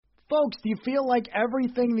Folks, do you feel like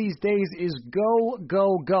everything these days is go,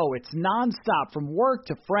 go, go? It's nonstop, from work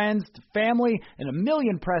to friends to family and a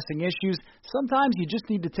million pressing issues. Sometimes you just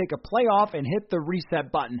need to take a play off and hit the reset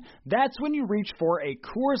button. That's when you reach for a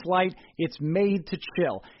Coors Light. It's made to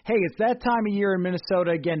chill. Hey, it's that time of year in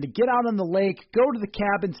Minnesota again to get out on the lake, go to the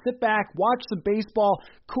cabin, sit back, watch some baseball.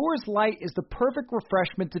 Coors Light is the perfect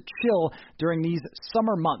refreshment to chill during these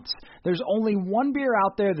summer months. There's only one beer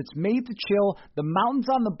out there that's made to chill. The mountains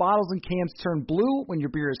on the bottles and cans turn blue when your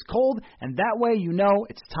beer is cold, and that way you know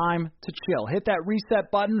it's time to chill. Hit that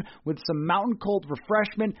reset button with some mountain cold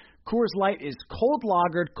refreshment. Coors Light is cold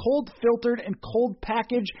lagered, cold filtered, and cold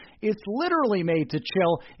packaged. It's literally made to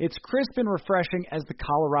chill. It's crisp and refreshing as the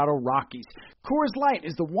Colorado Rockies. Coors Light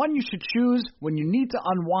is the one you should choose when you need to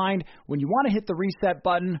unwind, when you want to hit the reset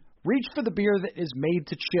button. Reach for the beer that is made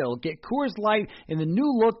to chill. Get Coors Light in the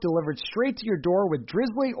new look delivered straight to your door with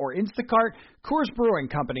Drizzly or Instacart. Coors Brewing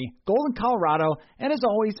Company, Golden, Colorado, and as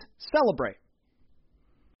always, celebrate.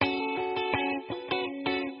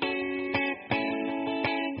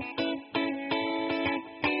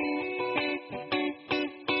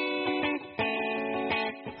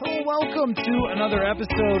 Welcome to another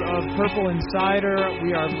episode of Purple Insider.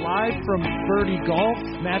 We are live from Birdie Golf.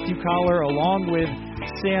 Matthew Collar along with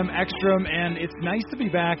Sam Ekstrom, and it's nice to be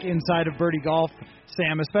back inside of Birdie Golf,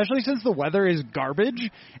 Sam, especially since the weather is garbage,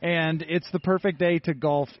 and it's the perfect day to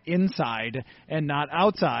golf inside and not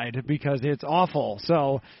outside because it's awful.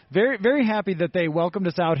 So very, very happy that they welcomed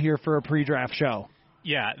us out here for a pre-draft show.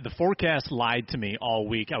 Yeah, the forecast lied to me all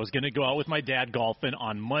week. I was going to go out with my dad golfing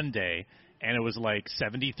on Monday, and it was like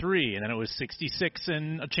 73, and then it was 66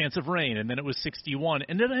 and a chance of rain, and then it was 61,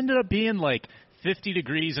 and it ended up being like 50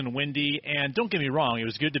 degrees and windy. And don't get me wrong, it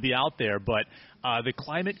was good to be out there, but the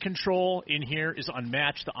climate control in here is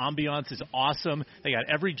unmatched. The ambiance is awesome. They got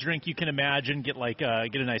every drink you can imagine. Get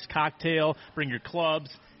a nice cocktail, bring your clubs,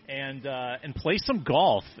 and play some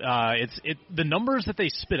golf. The numbers that they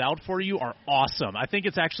spit out for you are awesome. I think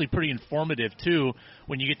it's actually pretty informative too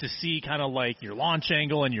when you get to see kind of like your launch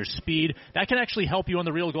angle and your speed. That can actually help you on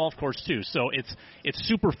the real golf course too. So it's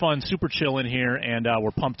super fun, super chill in here, and we're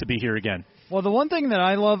pumped to be here again. Well, the one thing that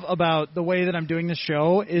I love about the way that I'm doing this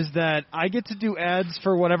show is that I get to do ads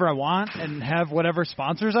for whatever I want and have whatever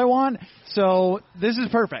sponsors I want. So this is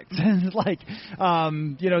perfect. To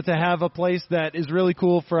have a place that is really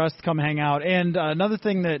cool for us to come hang out. And another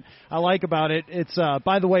thing that I like about it, it's,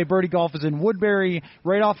 by the way, Birdie Golf is in Woodbury,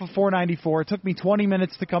 right off of 494. It took me 20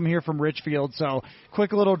 minutes to come here from Richfield, so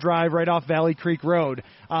quick little drive right off Valley Creek Road.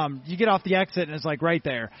 You get off the exit and it's like right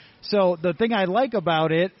there. So the thing I like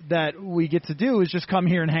about it that we get to do is just come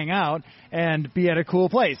here and hang out and be at a cool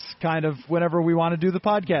place, kind of whenever we want to do the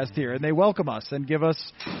podcast here. And they welcome us and give us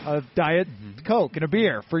a Diet Coke and a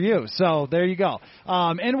beer for you. So there you go.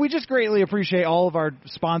 And we just greatly appreciate all of our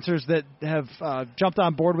sponsors that have jumped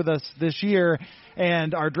on board with us this year.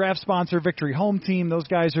 And our draft sponsor, Victory Home Team, those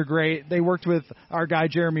guys are great. They worked with our guy,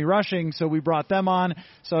 Jeremy Rushing, so we brought them on.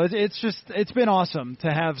 So it's been awesome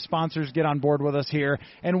to have sponsors get on board with us here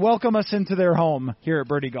and welcome us into their home here at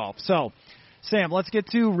Birdie Golf. So, Sam, let's get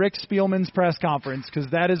to Rick Spielman's press conference,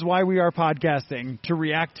 because that is why we are podcasting, to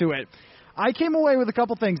react to it. I came away with a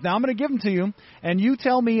couple things. Now I'm going to give them to you, and you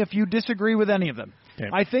tell me if you disagree with any of them. Okay.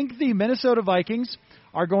 I think the Minnesota Vikings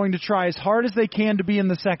are going to try as hard as they can to be in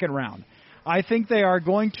the second round. I think they are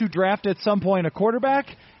going to draft at some point a quarterback,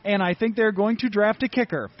 and I think they're going to draft a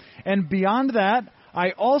kicker. And beyond that,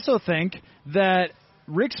 I also think that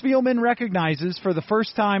Rick Spielman recognizes for the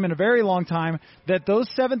first time in a very long time that those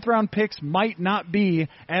seventh-round picks might not be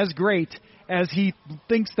as great as he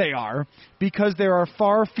thinks they are, because there are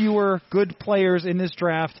far fewer good players in this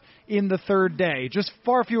draft in the third day. Just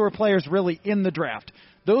far fewer players really in the draft.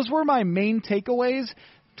 Those were my main takeaways,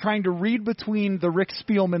 trying to read between the Rick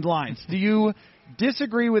Spielman lines. Do you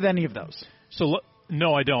disagree with any of those?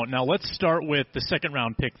 No, I don't. Now let's start with the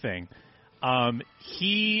second-round pick thing.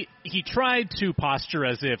 He tried to posture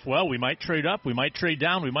as if, well, we might trade up, we might trade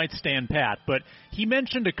down, we might stand pat. But he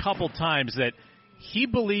mentioned a couple times that he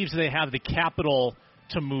believes they have the capital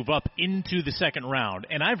to move up into the second round.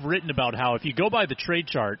 And I've written about how if you go by the trade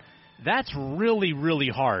chart, that's really, really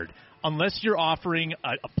hard. Unless you're offering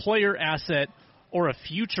a player asset or a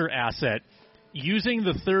future asset, using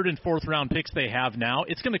the third and fourth round picks they have now,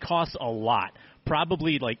 it's going to cost a lot.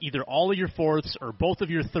 Probably like either all of your fourths or both of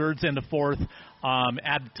your thirds and a fourth.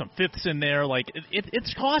 Add some fifths in there. Like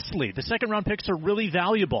it's costly. The second round picks are really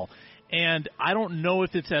valuable, and I don't know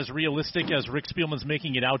if it's as realistic as Rick Spielman's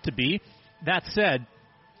making it out to be. That said,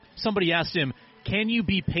 somebody asked him, "Can you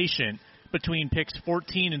be patient between picks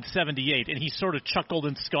 14 and 78, and he sort of chuckled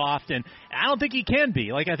and scoffed, and I don't think he can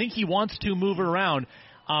be. Like, I think he wants to move it around.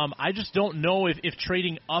 I just don't know if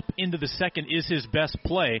trading up into the second is his best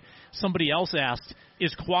play. Somebody else asked,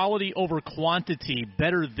 is quality over quantity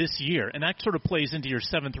better this year? And that sort of plays into your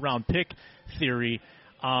seventh-round pick theory.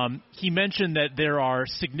 He mentioned that there are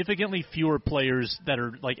significantly fewer players that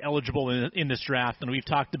are like eligible in this draft, and we've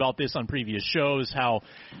talked about this on previous shows, how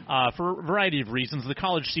for a variety of reasons the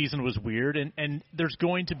college season was weird, and there's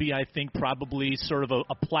going to be, I think, probably sort of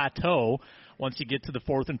a plateau once you get to the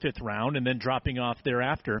fourth and fifth round and then dropping off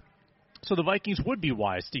thereafter. So the Vikings would be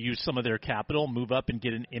wise to use some of their capital, move up and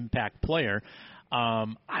get an impact player.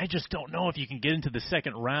 I just don't know if you can get into the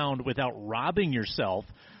second round without robbing yourself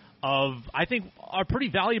of, I think, are pretty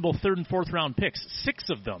valuable third and fourth round picks,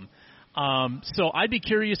 6 of them. So I'd be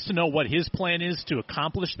curious to know what his plan is to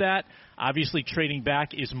accomplish that. Obviously, trading back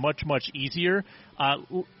is much, much easier.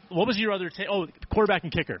 What was your other quarterback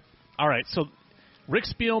and kicker. All right, so Rick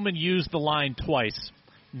Spielman used the line twice.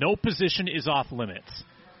 No position is off limits.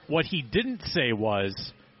 What he didn't say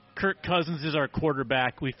was, Kirk Cousins is our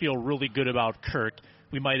quarterback. We feel really good about Kirk.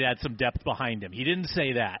 We might add some depth behind him. He didn't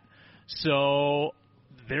say that. So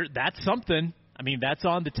that's something. I mean, that's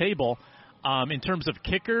on the table. In terms of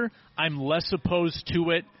kicker, I'm less opposed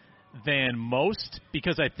to it than most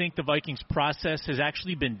because I think the Vikings process has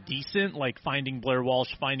actually been decent, like finding Blair Walsh,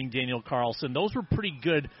 finding Daniel Carlson. Those were pretty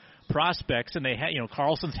good prospects, and they had,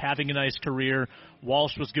 Carlson's having a nice career.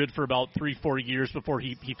 Walsh was good for about 3-4 years before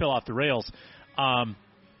he fell off the rails.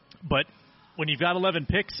 But when you've got 11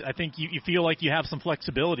 picks, I think you feel like you have some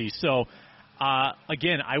flexibility. So,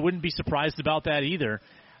 again, I wouldn't be surprised about that either.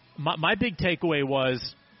 My big takeaway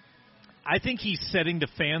was I think he's setting the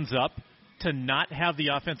fans up to not have the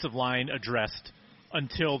offensive line addressed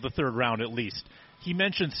until the third round at least. He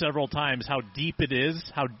mentioned several times how deep it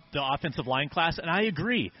is, how the offensive line class, and I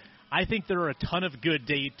agree. I think there are a ton of good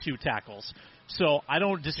day 2 tackles. So I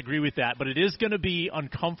don't disagree with that, but it is going to be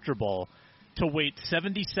uncomfortable to wait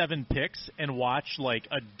 77 picks and watch like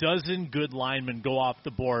a dozen good linemen go off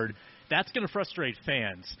the board. That's going to frustrate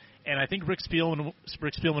fans. And I think Rick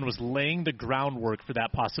Spielman was laying the groundwork for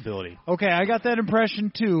that possibility. Okay, I got that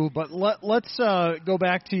impression too, but let's go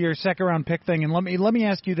back to your second-round pick thing, and let me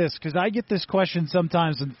ask you this, because I get this question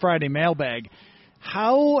sometimes in Friday Mailbag.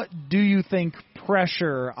 How do you think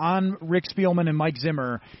pressure on Rick Spielman and Mike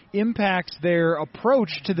Zimmer impacts their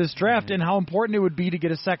approach to this draft and how important it would be to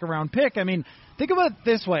get a second-round pick? I mean, think about it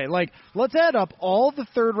this way. Like, let's add up all the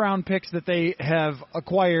third-round picks that they have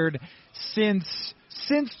acquired since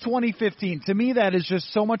 2015. To me, that is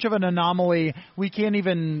just so much of an anomaly, we can't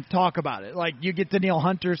even talk about it. Like, you get Danielle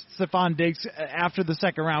Hunter, Stephon Diggs after the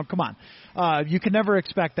second round. Come on. You can never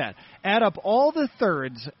expect that. Add up all the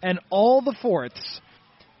thirds and all the fourths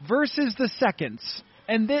versus the seconds.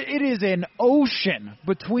 And it is an ocean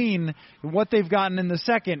between what they've gotten in the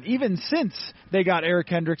second, even since they got Eric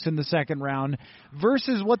Hendricks in the second round,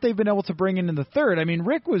 versus what they've been able to bring in the third. I mean,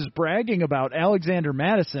 Rick was bragging about Alexander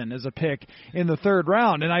Madison as a pick in the third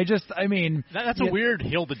round, and that's a weird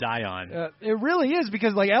hill to die on. It really is,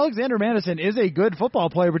 because like Alexander Madison is a good football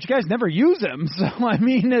player, but you guys never use him. So I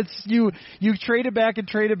mean, it's you traded back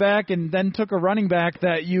and then took a running back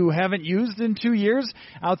that you haven't used in 2 years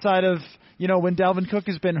outside of when Dalvin Cook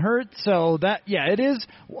has been hurt. So it is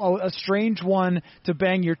a strange one to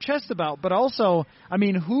bang your chest about. But also, I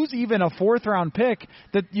mean, who's even a fourth-round pick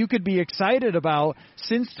that you could be excited about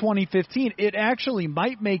since 2015? It actually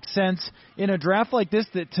might make sense in a draft like this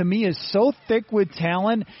that, to me, is so thick with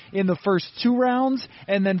talent in the first 2 rounds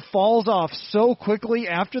and then falls off so quickly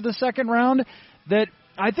after the second round that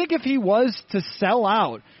I think if he was to sell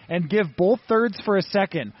out and give both thirds for a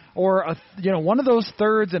second, or one of those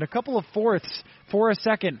thirds and a couple of fourths for a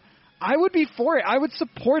second, I would be for it. I would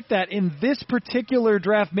support that in this particular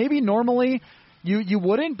draft. Maybe normally you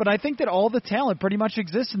wouldn't, but I think that all the talent pretty much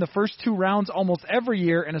exists in the first 2 rounds almost every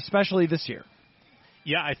year, and especially this year.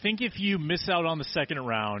 Yeah, I think if you miss out on the second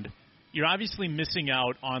round, you're obviously missing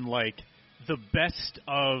out on like the best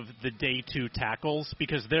of the day 2 tackles,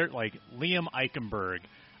 because they're like Liam Eichenberg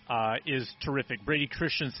is terrific. Brady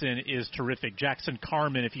Christensen is terrific. Jackson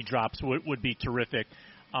Carman, if he drops, would be terrific.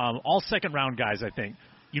 All second round guys, I think.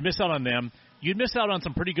 You miss out on them. You'd miss out on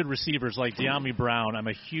some pretty good receivers like De'Ami Brown. I'm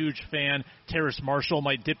a huge fan. Terrace Marshall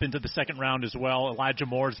might dip into the second round as well. Elijah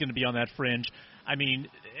Moore is going to be on that fringe. I mean,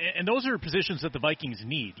 and those are positions that the Vikings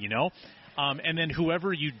need, And then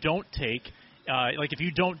whoever you don't take, like if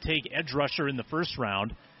you don't take edge rusher in the first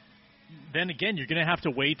round, then again, you're going to have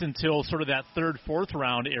to wait until sort of that third, fourth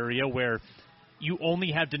round area where you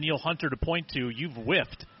only have Danielle Hunter to point to. You've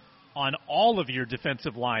whiffed on all of your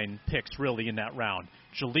defensive line picks really in that round.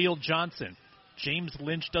 Jaleel Johnson, James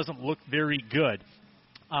Lynch doesn't look very good.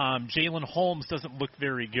 Jalen Holmes doesn't look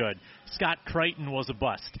very good. Scott Crichton was a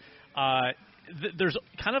bust. There's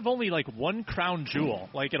kind of only like one crown jewel,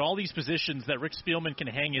 like at all these positions that Rick Spielman can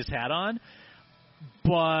hang his hat on,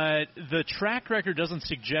 but the track record doesn't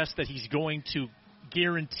suggest that he's going to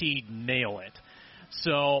guaranteed nail it.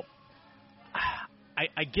 So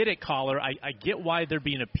I get it, caller. I get why there'd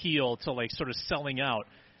be an appeal to like sort of selling out.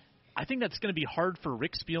 I think that's going to be hard for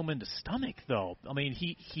Rick Spielman to stomach, though. I mean,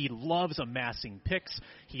 he loves amassing picks.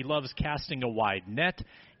 He loves casting a wide net,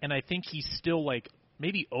 and I think he still like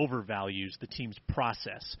maybe overvalues the team's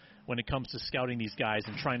process when it comes to scouting these guys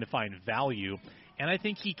and trying to find value. And I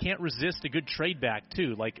think he can't resist a good trade back,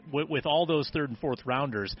 too. Like, with all those third and fourth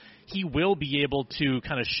rounders, he will be able to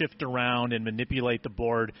kind of shift around and manipulate the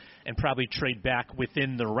board and probably trade back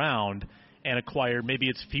within the round and acquire maybe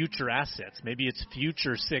it's future assets, maybe it's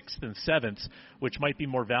future sixth and sevenths, which might be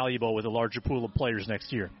more valuable with a larger pool of players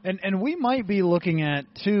next year. And we might be looking at,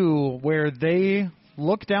 too, where they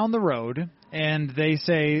look down the road and they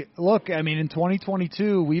say, look, I mean, in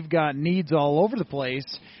 2022, we've got needs all over the place,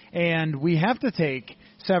 and we have to take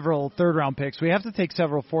several third-round picks. We have to take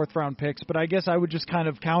several fourth-round picks, but I guess I would just kind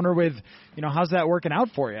of counter with, how's that working out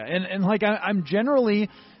for you? And like, I'm generally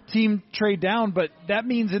team trade down, but that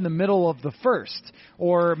means in the middle of the first,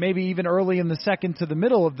 or maybe even early in the second to the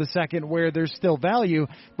middle of the second where there's still value.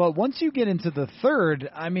 But once you get into the third,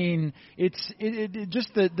 I mean, it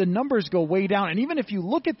just the numbers go way down. And even if you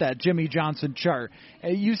look at that Jimmy Johnson chart,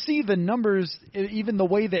 you see the numbers, even the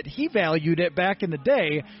way that he valued it back in the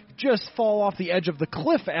day, just fall off the edge of the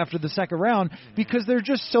cliff after the second round because there's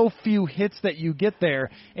just so few hits that you get there.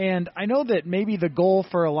 And I know that maybe the goal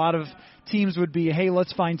for a lot of teams would be, hey,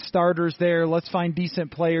 let's find starters there, let's find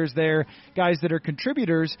decent players there, guys that are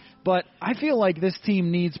contributors, but I feel like this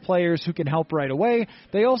team needs players who can help right away.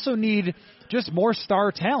 They also need just more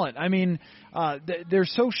star talent. I mean, they're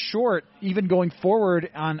so short even going forward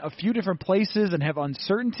on a few different places and have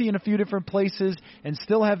uncertainty in a few different places and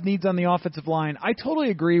still have needs on the offensive line. I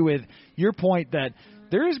totally agree with your point that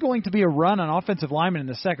there is going to be a run on offensive linemen in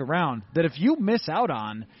the second round that if you miss out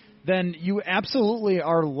on, then you absolutely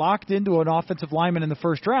are locked into an offensive lineman in the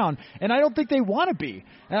first round. And I don't think they want to be.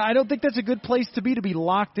 And I don't think that's a good place to be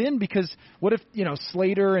locked in because what if,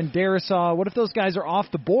 Slater and Darisaw, what if those guys are off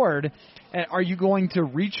the board? Are you going to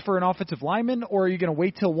reach for an offensive lineman or are you going to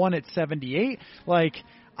wait till one at 78? Like,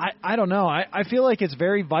 I don't know. I feel like it's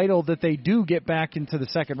very vital that they do get back into the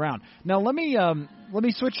second round. Now, let me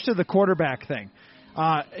switch to the quarterback thing.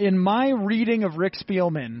 In my reading of Rick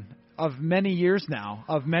Spielman, of many years now,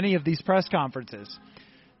 of many of these press conferences,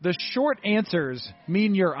 the short answers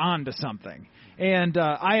mean you're on to something. And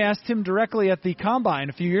I asked him directly at the Combine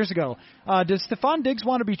a few years ago, does Stephon Diggs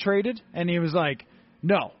want to be traded? And he was like,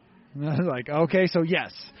 no. And I was like, okay, so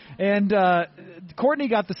yes. And Courtney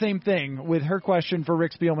got the same thing with her question for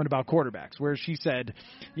Rick Spielman about quarterbacks, where she said,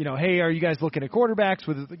 hey, are you guys looking at quarterbacks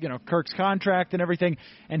with, Kirk's contract and everything?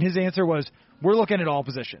 And his answer was, we're looking at all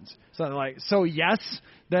positions. So yes.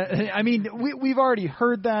 I mean, we've already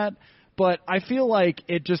heard that, but I feel like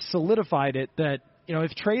it just solidified it that,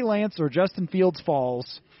 if Trey Lance or Justin Fields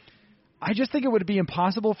falls, I just think it would be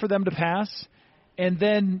impossible for them to pass. And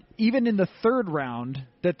then even in the third round,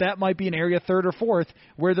 that might be an area third or fourth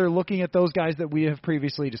where they're looking at those guys that we have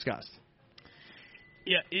previously discussed.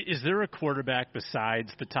 Yeah, is there a quarterback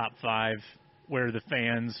besides the top five where the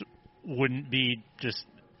fans wouldn't be just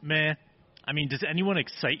meh? I mean, does anyone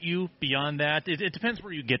excite you beyond that? It depends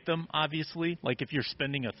where you get them, obviously. Like if you're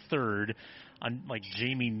spending a third on like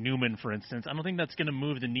Jamie Newman, for instance, I don't think that's going to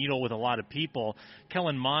move the needle with a lot of people.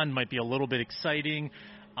 Kellen Mond might be a little bit exciting.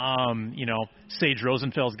 Sage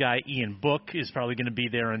Rosenfeld's guy, Ian Book, is probably going to be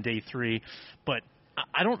there on day 3. But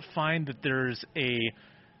I don't find that there's a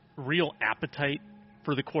real appetite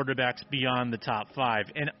for the quarterbacks beyond the top 5.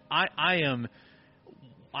 And I'm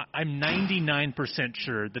 99%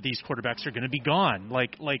 sure that these quarterbacks are going to be gone.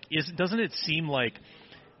 Doesn't it seem like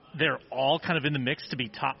they're all kind of in the mix to be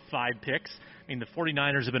top 5 picks? I mean, the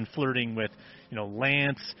 49ers have been flirting with,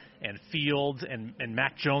 Lance and Fields, and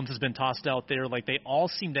Mac Jones has been tossed out there. Like, they all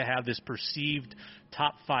seem to have this perceived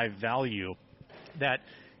top 5 value that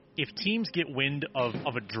if teams get wind of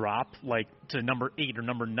a drop, like to number 8 or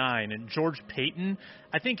number 9, and George Payton,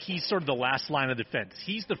 I think he's sort of the last line of defense.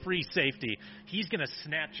 He's the free safety. He's going to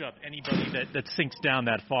snatch up anybody that sinks down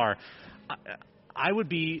that far. I would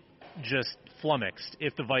be just flummoxed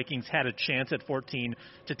if the Vikings had a chance at 14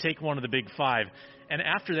 to take one of the big 5. And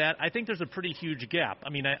after that, I think there's a pretty huge gap. I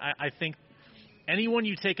mean, I think anyone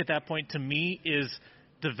you take at that point, to me, is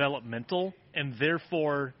developmental and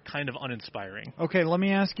therefore kind of uninspiring. Okay, let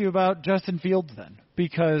me ask you about Justin Fields then,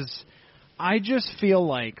 because I just feel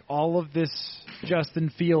like all of this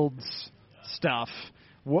Justin Fields stuff,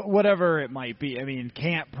 whatever it might be, I mean,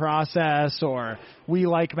 can't process or we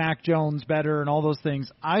like Mac Jones better and all those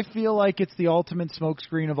things, I feel like it's the ultimate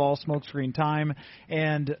smokescreen of all smokescreen time,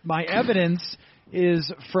 and my evidence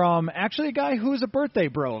is from actually a guy who's a birthday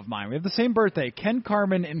bro of mine. We have the same birthday, Ken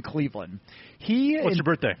Carman in Cleveland. What's your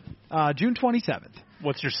birthday? June 27th.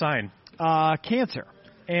 What's your sign? Cancer.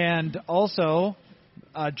 And also,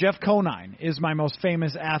 Jeff Conine is my most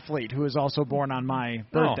famous athlete who is also born on my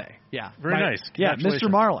birthday. Yeah, very nice. Yeah, Mr.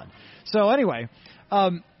 Marlin. So anyway,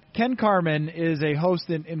 Ken Carman is a host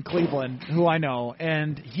in Cleveland who I know,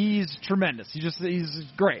 and he's tremendous. He's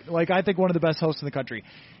great. Like, I think one of the best hosts in the country.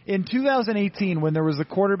 In 2018, when there was the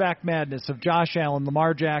quarterback madness of Josh Allen,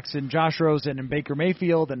 Lamar Jackson, Josh Rosen, and Baker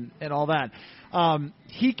Mayfield and all that,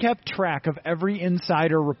 he kept track of every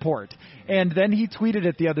insider report. And then he tweeted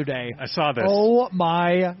it the other day. I saw this. Oh,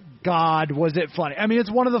 my God, was it funny. I mean,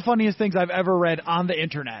 it's one of the funniest things I've ever read on the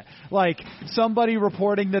internet. Like, somebody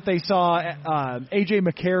reporting that they saw A.J.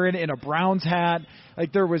 McCarron in a Browns hat.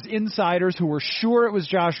 Like, there was insiders who were sure it was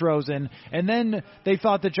Josh Rosen, and then they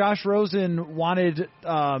thought that Josh Rosen wanted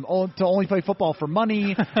to only play football for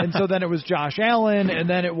money, and so then it was Josh Allen, and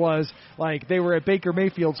then it was, like, they were at Baker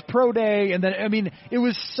Mayfield's pro day, and then, I mean, it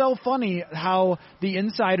was so funny how the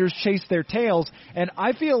insiders chased their tails, and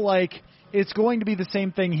I feel like it's going to be the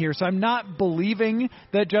same thing here. So I'm not believing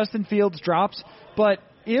that Justin Fields drops, but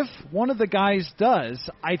if one of the guys does,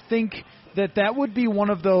 I think that would be one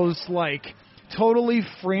of those, like, totally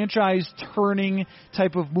franchise-turning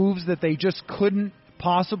type of moves that they just couldn't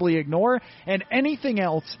possibly ignore. And anything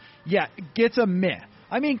else, gets a meh.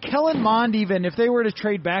 I mean, Kellen Mond, even if they were to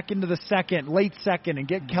trade back into the late second, and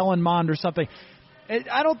get Kellen Mond or something,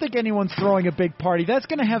 I don't think anyone's throwing a big party. That's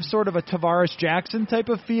going to have sort of a Tavares Jackson type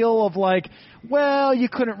of feel of like, well, you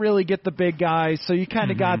couldn't really get the big guys, so you kind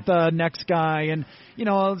of got the next guy, and, you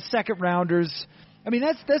know, second rounders. I mean,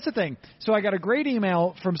 that's the thing. So I got a great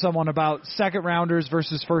email from someone about second rounders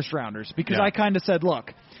versus first rounders, because I kind of said,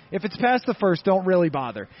 look, if it's past the first, don't really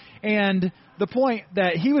bother. And the point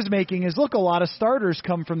that he was making is, look, a lot of starters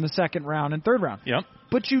come from the second round and third round. Yep.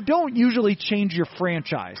 But you don't usually change your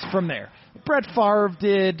franchise from there. Brett Favre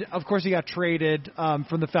did. Of course, he got traded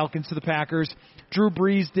from the Falcons to the Packers. Drew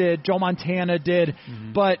Brees did. Joe Montana did.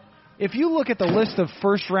 But if you look at the list of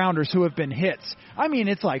first-rounders who have been hits, I mean,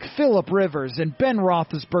 it's like Phillip Rivers and Ben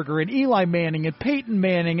Roethlisberger and Eli Manning and Peyton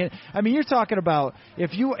Manning. I mean, you're talking about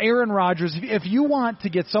Aaron Rodgers, if you want to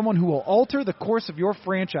get someone who will alter the course of your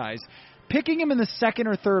franchise, picking him in the second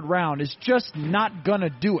or third round is just not going to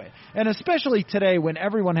do it. And especially today when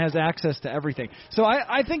everyone has access to everything. So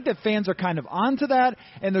I think that fans are kind of onto that,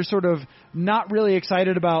 and they're sort of not really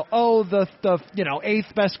excited about, the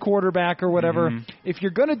eighth best quarterback or whatever. If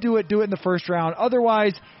you're going to do it in the first round.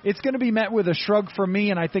 Otherwise, it's going to be met with a shrug from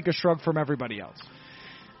me, and I think a shrug from everybody else.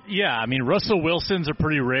 Yeah, I mean, Russell Wilsons are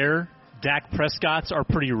pretty rare. Dak Prescott's are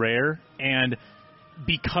pretty rare. And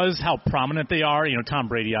because how prominent they are, Tom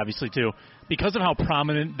Brady obviously too, because of how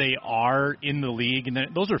prominent they are in the league, and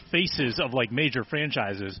those are faces of like major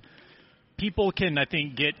franchises, people can, I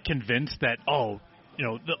think, get convinced that,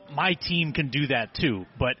 my team can do that too.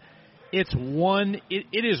 But it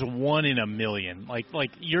is one in a million.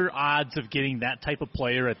 Like your odds of getting that type of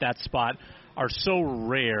player at that spot are so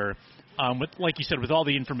rare, with, like you said, with all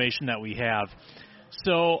the information that we have.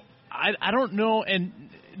 So I don't know, and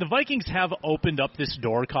the Vikings have opened up this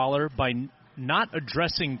door collar by not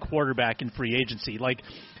addressing quarterback in free agency. Like,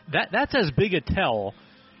 that's as big a tell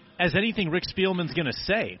as anything Rick Spielman's going to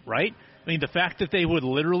say, right? I mean, the fact that they would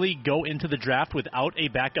literally go into the draft without a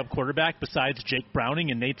backup quarterback besides Jake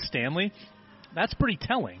Browning and Nate Stanley, that's pretty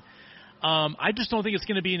telling. I just don't think it's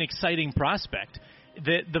going to be an exciting prospect.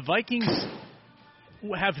 The Vikings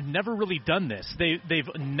have never really done this. They've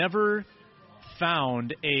never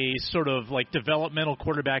found a sort of like developmental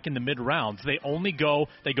quarterback in the mid rounds. They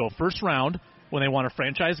go first round when they want a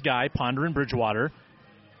franchise guy, Ponder and Bridgewater,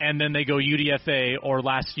 and then they go UDFA, or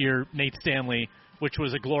last year Nate Stanley, which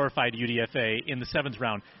was a glorified UDFA, in the seventh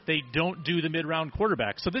round. They don't do the mid round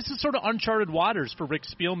quarterback. So this is sort of uncharted waters for Rick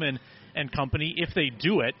Spielman and company if they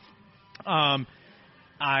do it. I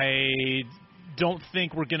don't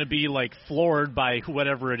think we're going to be like floored by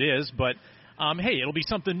whatever it is, but hey, it'll be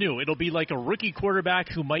something new. It'll be like a rookie quarterback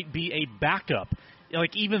who might be a backup.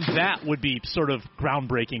 Like, even that would be sort of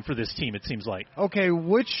groundbreaking for this team, it seems like. Okay,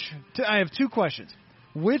 I have two questions.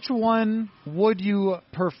 Which one would you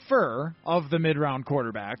prefer of the mid-round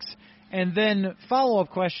quarterbacks? And then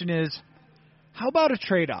follow-up question is, How about a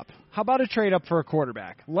trade up? How about a trade up for a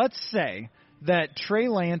quarterback? Let's say that Trey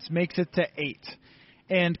Lance makes it to 8,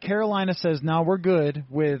 and Carolina says, "No, we're good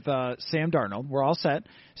with Sam Darnold. We're all set.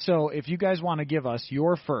 So if you guys want to give us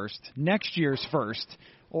your first, next year's first,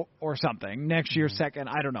 or something, next year's second,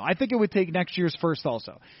 I don't know. I think it would take next year's first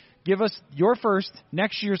also. Give us your first,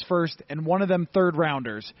 next year's first, and one of them third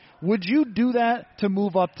rounders. Would you do that to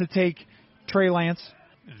move up to take Trey Lance?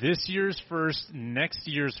 This year's first, next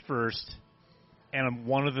year's first, and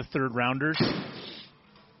one of the third rounders?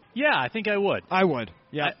 Yeah, I think I would. I would.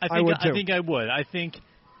 Yeah, I would too. I think I would. I think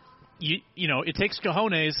you know, it takes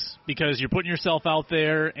cojones because you're putting yourself out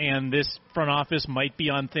there, and this front office might be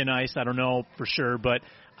on thin ice. I don't know for sure, but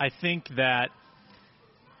I think that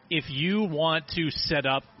if you want to set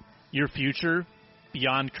up your future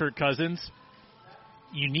beyond Kirk Cousins,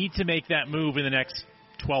 you need to make that move in the next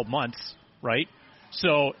 12 months, right?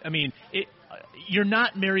 So, I mean, you're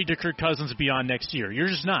not married to Kirk Cousins beyond next year. You're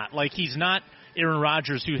just not. Like, he's not Aaron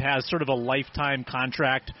Rodgers, who has sort of a lifetime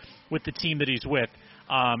contract with the team that he's with,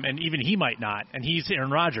 and even he might not, and he's Aaron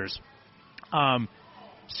Rodgers.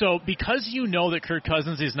 So because you know that Kirk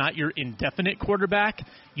Cousins is not your indefinite quarterback,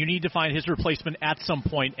 you need to find his replacement at some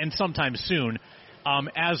point, and sometime soon,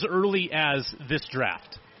 as early as this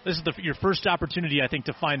draft. This is your first opportunity, I think,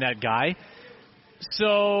 to find that guy.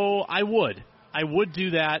 So I would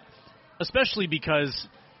do that, especially because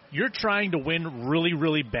you're trying to win really,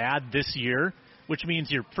 really bad this year, which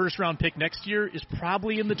means your first-round pick next year is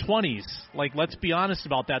probably in the 20s. Like, let's be honest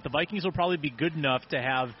about that. The Vikings will probably be good enough to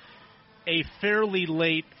have a fairly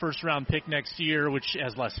late first-round pick next year, which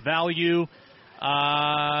has less value,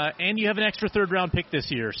 and you have an extra third-round pick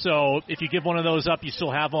this year. So if you give one of those up, you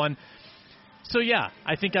still have one. So, yeah,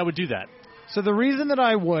 I think I would do that. So the reason that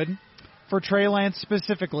I would, for Trey Lance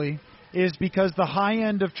specifically, is because the high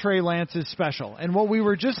end of Trey Lance is special. And what we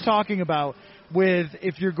were just talking about with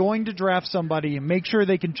if you're going to draft somebody, make sure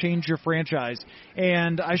they can change your franchise.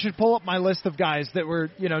 And I should pull up my list of guys that were,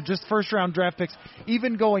 just first-round draft picks.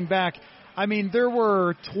 Even going back, I mean, there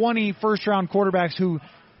were 20 first-round quarterbacks who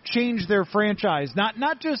changed their franchise.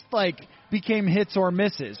 Not just like became hits or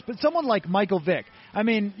misses, but someone like Michael Vick. I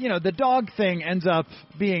mean, the dog thing ends up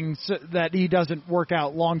being that he doesn't work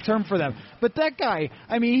out long-term for them. But that guy,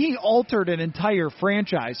 I mean, he altered an entire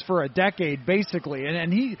franchise for a decade, basically.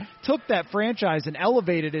 And he took that franchise and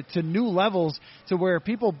elevated it to new levels to where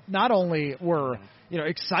people not only were,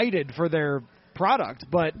 excited for their product,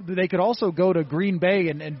 but they could also go to Green Bay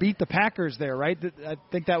and beat the Packers there, right? I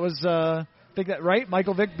think that was... right?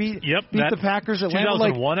 Michael Vick beat the Packers. Atlanta,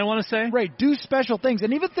 2001, I want to say. Right, do special things.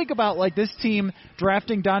 And even think about, this team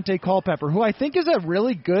drafting Dante Culpepper, who I think is a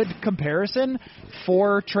really good comparison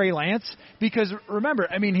for Trey Lance. Because, remember,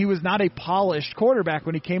 I mean, he was not a polished quarterback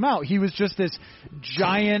when he came out. He was just this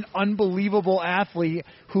giant, unbelievable athlete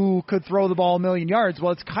who could throw the ball 1,000,000 yards.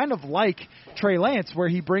 Well, it's kind of like Trey Lance, where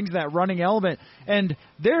he brings that running element. And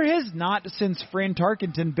there has not, since Fran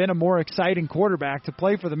Tarkenton, been a more exciting quarterback to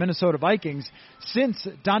play for the Minnesota Vikings since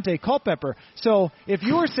Dante Culpepper. So if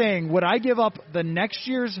you were saying, would I give up the next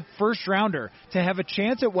year's first rounder to have a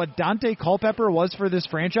chance at what Dante Culpepper was for this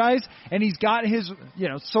franchise, and he's got his,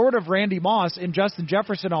 sort of Randy Moss in Justin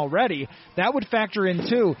Jefferson already, that would factor in,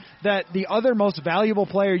 too, that the other most valuable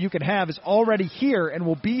player you could have is already here and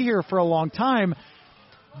will be here for a long time.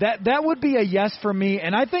 That would be a yes for me,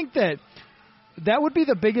 and I think that would be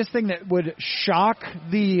the biggest thing that would shock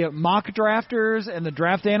the mock drafters and the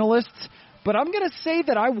draft analysts. But I'm going to say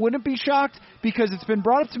that I wouldn't be shocked because it's been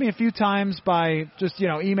brought up to me a few times by just,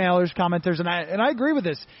 emailers, commenters, and I agree with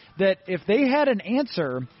this, that if they had an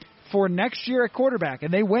answer for next year at quarterback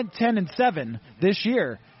and they went 10-7 this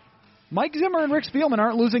year, Mike Zimmer and Rick Spielman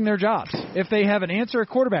aren't losing their jobs if they have an answer at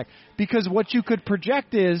quarterback, because what you could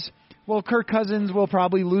project is, well, Kirk Cousins will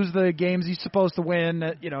probably lose the games he's supposed to win,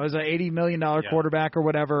 as an $80 million quarterback or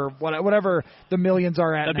whatever the millions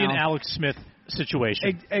are at now. That'd be an Alex Smith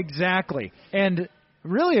situation. Exactly. And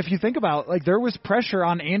really, if you think about it, there was pressure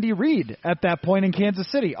on Andy Reid at that point in Kansas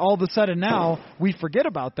City. All of a sudden now we forget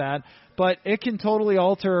about that, but it can totally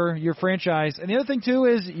alter your franchise. And the other thing, too,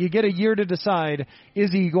 is you get a year to decide,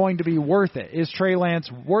 is he going to be worth it? Is Trey Lance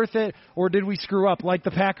worth it, or did we screw up like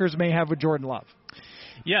the Packers may have with Jordan Love?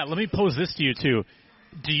 Yeah, let me pose this to you, too.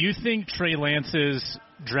 Do you think Trey Lance's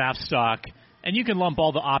draft stock, and you can lump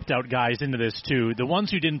all the opt-out guys into this, too, the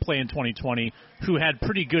ones who didn't play in 2020, who had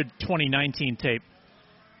pretty good 2019 tape,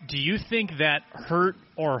 do you think that hurt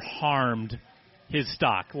or harmed his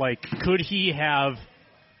stock? Could he have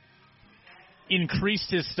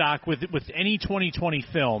increased his stock with any 2020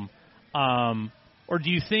 film? Or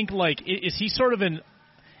do you think, is he sort of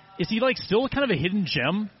is he like still kind of a hidden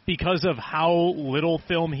gem because of how little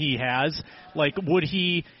film he has? Like, would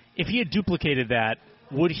he, if he had duplicated that,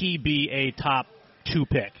 would he be a top 2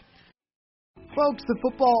 pick? Folks, the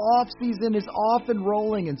football offseason is off and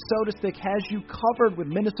rolling, and SotaStick has you covered with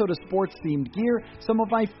Minnesota sports-themed gear. Some of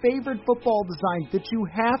my favorite football designs that you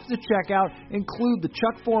have to check out include the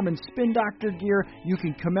Chuck Foreman Spin Doctor gear. You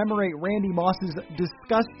can commemorate Randy Moss's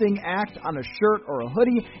disgusting act on a shirt or a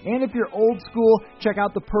hoodie. And if you're old school, check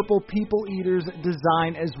out the Purple People Eaters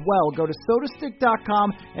design as well. Go to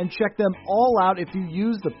sotastick.com and check them all out. If you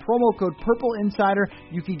use the promo code PurpleInsider,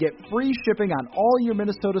 you can get free shipping on all your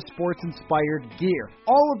Minnesota sports-inspired gear.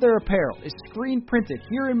 All of their apparel is screen printed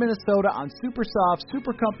here in Minnesota on super soft,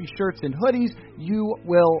 super comfy shirts and hoodies. You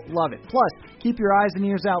will love it. Plus, keep your eyes and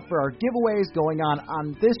ears out for our giveaways going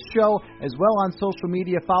on this show, as well on social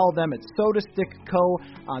media. Follow them at SotaStickCo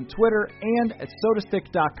on Twitter and at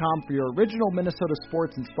sotastick.com for your original Minnesota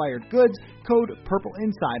sports inspired goods. Code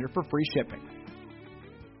PurpleInsider for free shipping.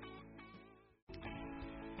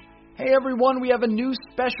 Hey everyone, we have a new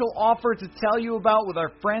special offer to tell you about with our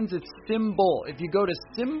friends at SimBull. If you go to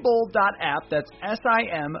simbull.app, that's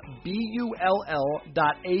SIMBULL.app,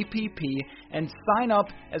 and sign up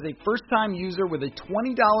as a first-time user with a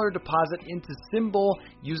 $20 deposit into SimBull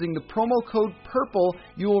using the promo code PURPLE,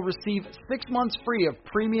 you will receive 6 months free of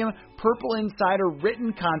premium Purple Insider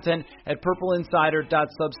written content at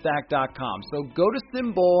purpleinsider.substack.com. So go to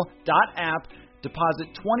simbull.app, deposit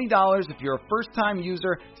 $20 if you're a first-time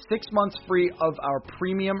user, 6 months free of our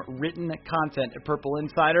premium written content at Purple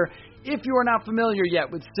Insider. If you are not familiar yet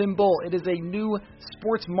with SimBull, it is a new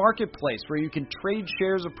sports marketplace where you can trade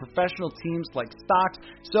shares of professional teams like stocks.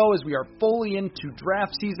 So as we are fully into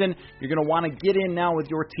draft season, you're going to want to get in now with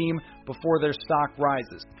your team before their stock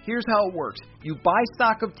rises. Here's how it works. You buy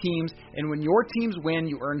stock of teams, and when your teams win,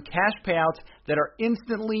 you earn cash payouts that are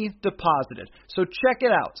instantly deposited. So check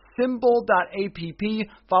it out, simbull.app.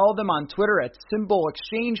 Follow them on Twitter at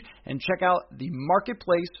SimBullExchange, and check out the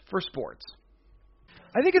marketplace for sports.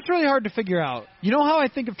 I think it's really hard to figure out. You know how I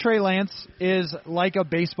think of Trey Lance is like a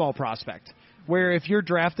baseball prospect, where if you're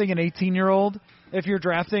drafting an 18-year-old, if you're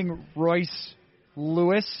drafting Royce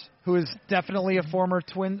Lewis, who is definitely a former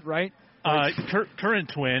Twin, right?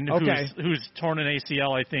 Current Twin, okay, who's torn an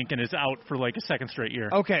ACL, I think, and is out for like a second straight year.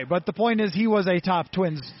 Okay, but the point is he was a top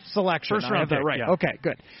Twins selection. First round pick, right? Yeah. Yeah. Okay,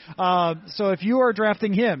 good. So if you are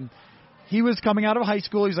drafting him, he was coming out of high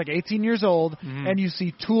school. He's like 18 years old, and you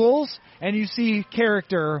see tools and you see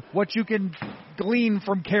character, what you can glean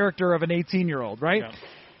from character of an 18-year-old, right? Yeah.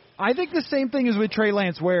 I think the same thing is with Trey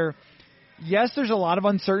Lance, where, yes, there's a lot of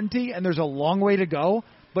uncertainty and there's a long way to go,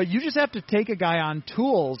 but you just have to take a guy on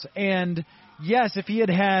tools. And, yes, if he had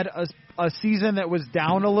had a season that was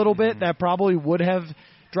down a little bit, that probably would have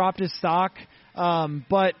dropped his stock.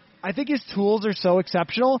 But I think his tools are so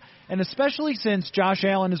exceptional, and especially since Josh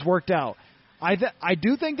Allen has worked out. I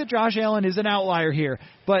do think that Josh Allen is an outlier here,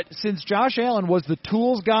 but since Josh Allen was the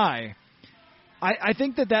tools guy, I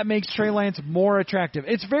think that makes Trey Lance more attractive.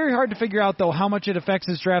 It's very hard to figure out, though, how much it affects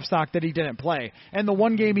his draft stock that he didn't play. And the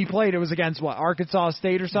one game he played, it was against, Arkansas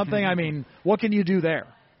State or something? I mean, what can you do there?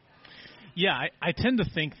 Yeah, I tend to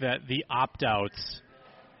think that the opt-outs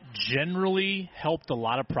generally helped a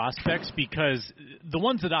lot of prospects because the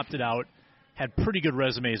ones that opted out had pretty good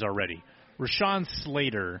resumes already. Rashawn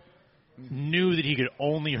Slater knew that he could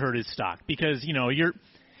only hurt his stock because,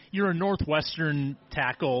 you're a Northwestern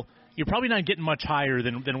tackle. You're probably not getting much higher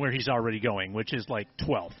than where he's already going, which is like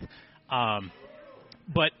 12th.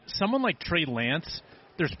 But someone like Trey Lance,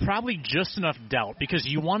 there's probably just enough doubt because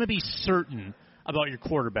you want to be certain about your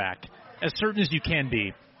quarterback, as certain as you can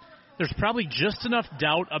be. There's probably just enough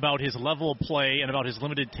doubt about his level of play and about his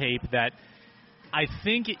limited tape that I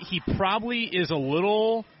think he probably is a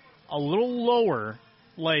little lower,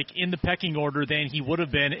 like in the pecking order than he would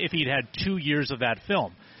have been if he'd had 2 years of that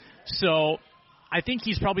film. So I think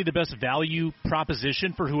he's probably the best value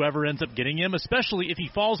proposition for whoever ends up getting him, especially if he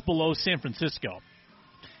falls below San Francisco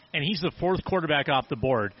and he's the fourth quarterback off the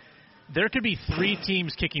board. There could be 3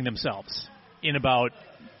 teams kicking themselves in about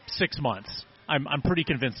 6 months. I'm pretty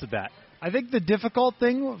convinced of that. I think the difficult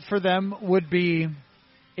thing for them would be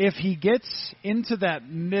if he gets into that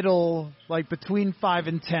middle, like between 5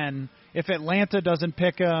 and 10, if Atlanta doesn't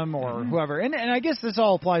pick him or whoever. And I guess this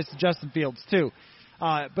all applies to Justin Fields too.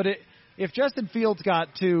 But if Justin Fields got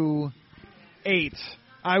to 8,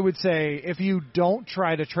 I would say if you don't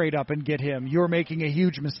try to trade up and get him, you're making a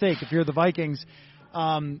huge mistake. If you're the Vikings,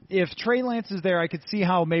 if Trey Lance is there, I could see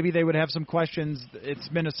how maybe they would have some questions. It's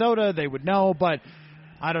Minnesota, they would know, but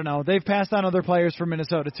I don't know. They've passed on other players from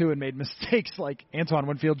Minnesota too and made mistakes like Antoine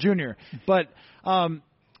Winfield Jr. But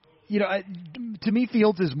to me,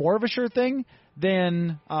 Fields is more of a sure thing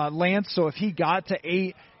than Lance. So if he got to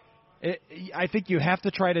 8, I think you have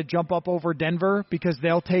to try to jump up over Denver because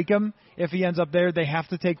they'll take him. If he ends up there, they have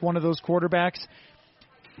to take one of those quarterbacks.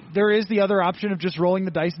 There is the other option of just rolling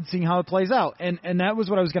the dice and seeing how it plays out. And that was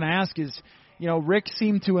what I was going to ask is, Rick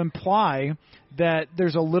seemed to imply that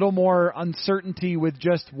there's a little more uncertainty with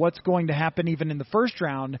just what's going to happen even in the first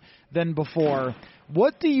round than before.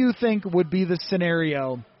 What do you think would be the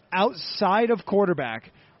scenario outside of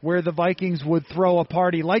quarterback where the Vikings would throw a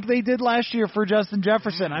party like they did last year for Justin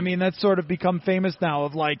Jefferson? I mean, that's sort of become famous now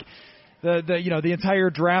of like the entire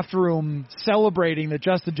draft room celebrating that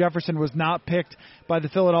Justin Jefferson was not picked by the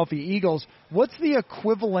Philadelphia Eagles. What's the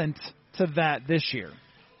equivalent to that this year?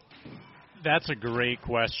 That's a great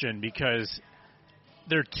question because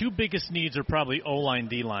their two biggest needs are probably O-line,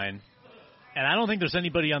 D-line. And I don't think there's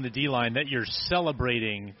anybody on the D-line that you're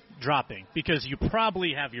celebrating dropping because you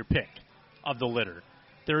probably have your pick of the litter.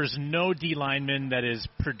 There is no D lineman that is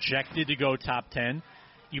projected to go top 10.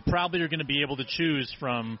 You probably are going to be able to choose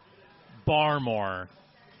from Barmore,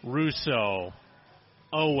 Russo,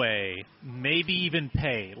 Owe, maybe even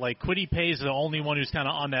Pay. Like, Kwity Paye is the only one who's kind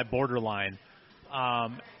of on that borderline.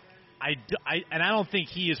 And I don't think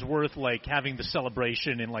he is worth, like, having the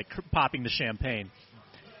celebration and, like, popping the champagne.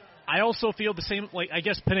 I also feel the same, like, I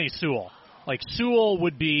guess Penei Sewell. Like, Sewell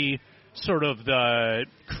would be sort of the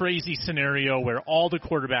crazy scenario where all the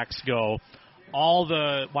quarterbacks go, all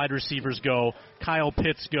the wide receivers go, Kyle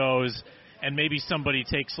Pitts goes, and maybe somebody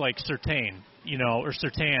takes like Surtain, or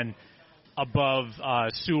Surtain above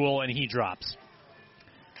Sewell and he drops.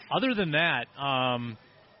 Other than that, I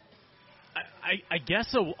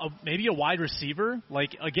guess maybe a wide receiver.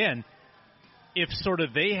 Like, again, if sort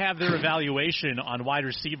of they have their evaluation on wide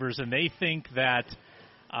receivers and they think that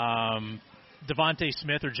Devontae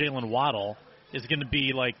Smith or Jalen Waddle is going to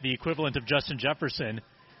be like the equivalent of Justin Jefferson,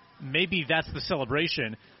 maybe that's the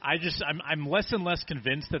celebration. I'm less and less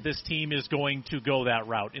convinced that this team is going to go that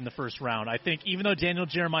route in the first round. I think even though Daniel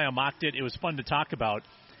Jeremiah mocked it was fun to talk about.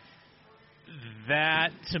 That,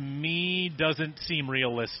 to me, doesn't seem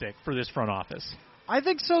realistic for this front office. I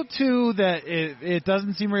think so, too, that it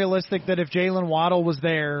doesn't seem realistic that if Jalen Waddle was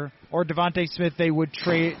there or Devontae Smith, they would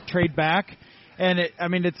trade back. And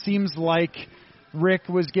it seems like Rick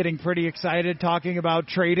was getting pretty excited talking about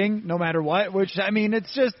trading no matter what, which,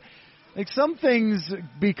 it's just like some things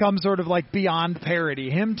become sort of like beyond parody.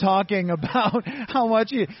 Him talking about how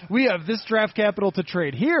much we have this draft capital to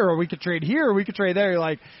trade here, or we could trade here, or we could trade there. You're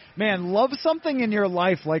like, man, love something in your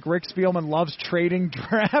life like Rick Spielman loves trading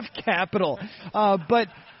draft capital. But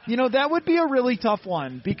that would be a really tough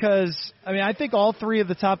one because, I think all three of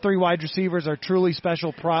the top 3 wide receivers are truly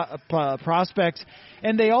special prospects,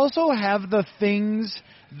 and they also have the things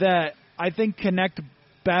that I think connect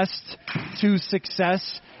best to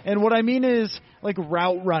success. And what I mean is, like,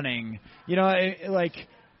 route running, like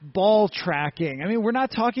ball tracking. We're not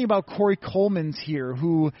talking about Corey Coleman's here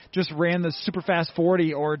who just ran the super fast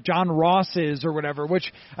 40 or John Ross's or whatever,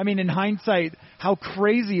 which, in hindsight, how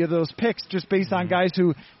crazy are those picks just based on guys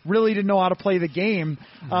who really didn't know how to play the game.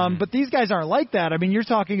 But these guys aren't like that. You're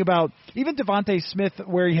talking about even Devontae Smith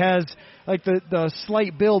where he has like the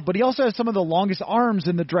slight build, but he also has some of the longest arms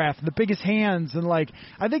in the draft and the biggest hands. And like,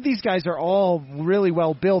 I think these guys are all really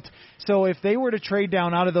well built. So if they were to trade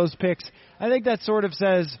down out of those picks, I think that sort of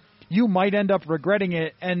says you might end up regretting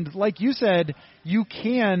it. And like you said, you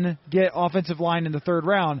can get offensive line in the 3rd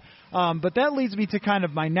round. But that leads me to kind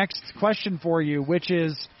of my next question for you, which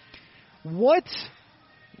is what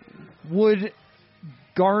would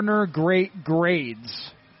garner great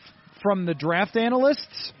grades from the draft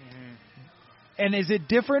analysts? And is it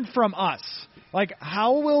different from us? Like,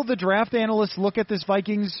 how will the draft analysts look at this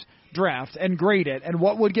Vikings draft and grade it, and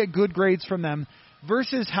what would get good grades from them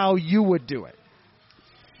versus how you would do it?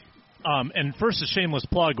 And first, a shameless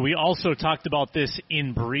plug. We also talked about this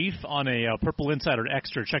in brief on a Purple Insider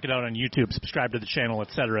Extra. Check it out on YouTube. Subscribe to the channel, et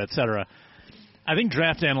cetera, et cetera. I think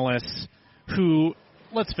draft analysts who,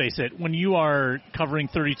 let's face it, when you are covering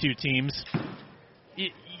 32 teams,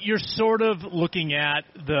 you're sort of looking at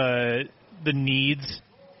the needs,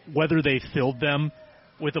 whether they filled them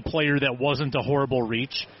with a player that wasn't a horrible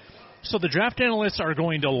reach. So the draft analysts are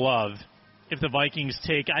going to love if the Vikings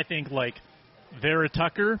take, I think, like Vera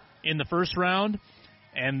Tucker in the 1st round,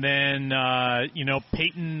 and then,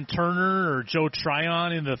 Peyton Turner or Joe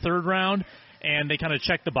Tryon in the 3rd round, and they kind of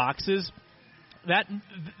check the boxes.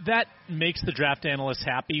 That makes the draft analysts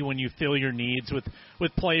happy when you fill your needs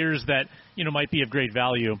with players that, might be of great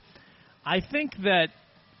value. I think that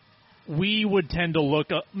we would tend to look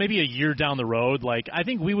maybe a year down the road. Like, I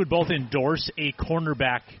think we would both endorse a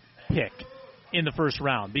cornerback pick in the first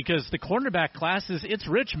round because the cornerback class it's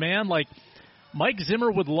rich, man. Like, Mike Zimmer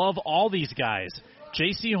would love all these guys.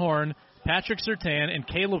 J.C. Horn, Patrick Surtain, and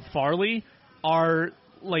Caleb Farley are,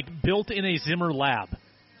 like, built in a Zimmer lab.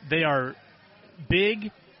 They are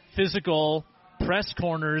big, physical, press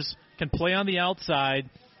corners, can play on the outside.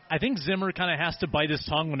 I think Zimmer kind of has to bite his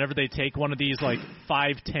tongue whenever they take one of these, like,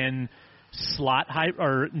 5'10" slot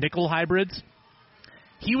or nickel hybrids.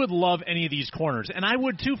 He would love any of these corners, and I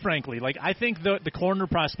would too, frankly. Like, I think the corner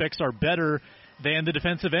prospects are better than the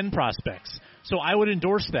defensive end prospects, so I would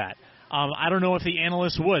endorse that. I don't know if the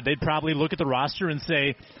analysts would. They'd probably look at the roster and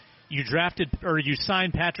say, you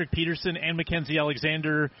signed Patrick Peterson and Mackenzie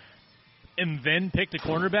Alexander and then picked a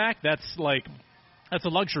cornerback. That's a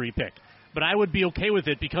luxury pick. But I would be okay with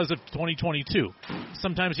it because of 2022.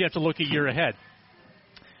 Sometimes you have to look a year ahead.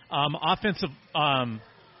 Offensive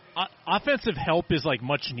help is like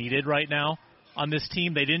much needed right now on this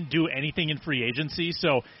team. They didn't do anything in free agency,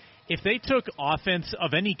 so if they took offense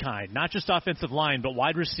of any kind, not just offensive line, but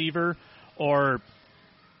wide receiver or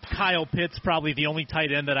Kyle Pitts, probably the only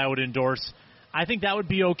tight end that I would endorse, I think that would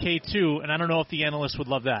be okay too, and I don't know if the analysts would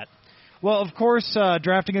love that. Well, of course,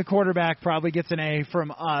 drafting a quarterback probably gets an A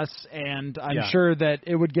from us, and I'm sure that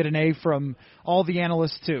it would get an A from all the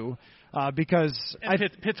analysts too. Because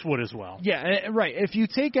Pitts would as well. Yeah, right. If you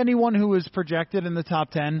take anyone who is projected in the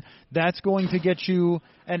top 10, that's going to get you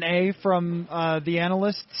an A from the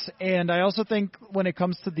analysts. And I also think when it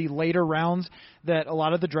comes to the later rounds that a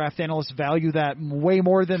lot of the draft analysts value that way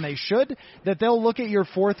more than they should, that they'll look at your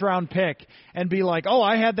fourth-round pick and be like, oh,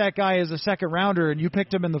 I had that guy as a second-rounder and you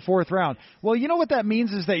picked him in the fourth round. Well, you know what that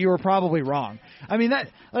means is that you were probably wrong. I mean,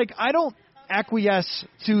 I don't acquiesce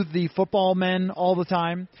to the football men all the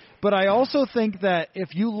time, but I also think that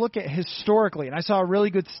if you look at historically, and I saw a really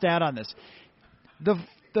good stat on this,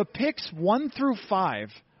 the picks 1 through 5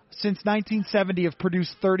 since 1970 have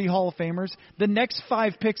produced 30 Hall of Famers. The next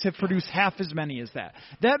 5 picks have produced half as many as that.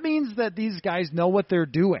 That means that these guys know what they're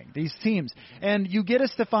doing, these teams. And you get a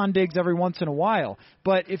Stephon Diggs every once in a while,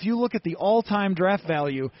 but if you look at the all-time draft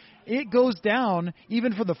value, it goes down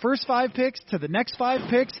even from the first 5 picks to the next 5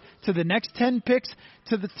 picks to the next 10 picks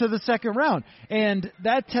to the second round. And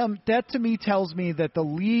that to me tells me that the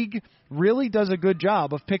league really does a good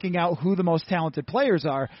job of picking out who the most talented players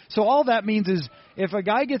are. So all that means is if a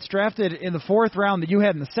guy gets drafted in the fourth round that you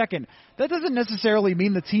had in the second, that doesn't necessarily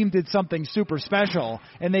mean the team did something super special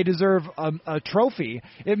and they deserve a trophy.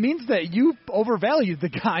 It means that you overvalued the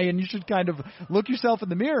guy and you should kind of look yourself in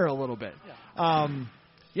the mirror a little bit.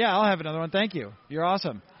 Yeah, I'll have another one. Thank you. You're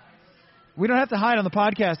awesome. We don't have to hide on the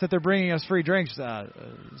podcast that they're bringing us free drinks,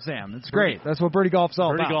 Sam. It's great. That's what Birdie Golf's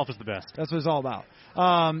all about. Birdie Golf is the best. That's what it's all about.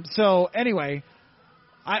 So anyway,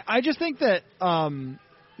 I just think that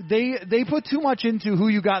they put too much into who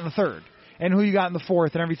you got in the third and who you got in the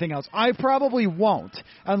fourth and everything else. I probably won't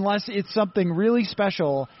unless it's something really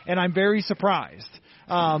special and I'm very surprised.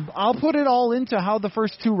 I'll put it all into how the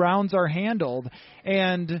first 2 rounds are handled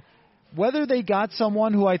and whether they got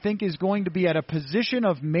someone who I think is going to be at a position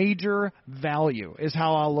of major value is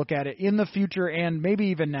how I'll look at it in the future and maybe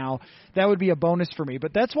even now. That would be a bonus for me.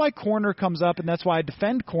 But that's why corner comes up, and that's why I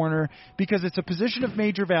defend corner, because it's a position of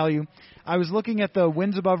major value. I was looking at the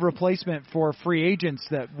wins above replacement for free agents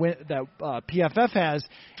that PFF has,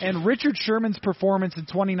 and Richard Sherman's performance in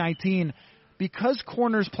 2019, because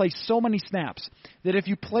corners play so many snaps, that if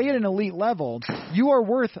you play at an elite level, you are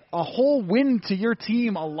worth a whole win to your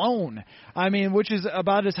team alone. I mean, which is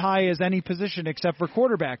about as high as any position except for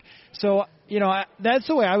quarterback. So, that's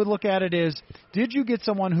the way I would look at it is, did you get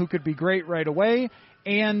someone who could be great right away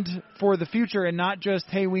and for the future and not just,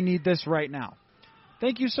 hey, we need this right now?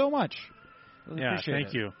 Thank you so much.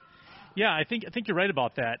 Thank you. Yeah, I think you're right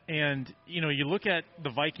about that. And, you look at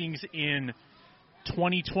the Vikings in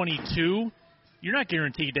 2022, you're not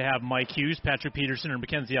guaranteed to have Mike Hughes, Patrick Peterson, or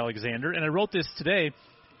Mackenzie Alexander. And I wrote this today.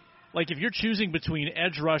 Like, if you're choosing between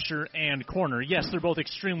edge rusher and corner, yes, they're both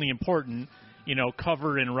extremely important,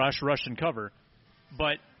 cover and rush and cover.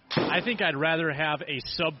 But I think I'd rather have a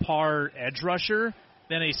subpar edge rusher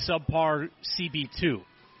than a subpar CB2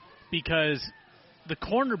 because the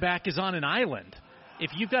cornerback is on an island. If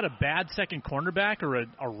you've got a bad second cornerback or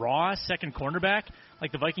a raw second cornerback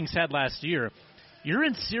like the Vikings had last year, you're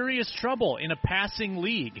in serious trouble in a passing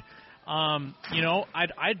league.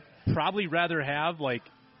 I'd probably rather have,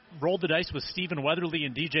 roll the dice with Stephen Weatherly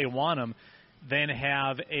and DJ Wanham than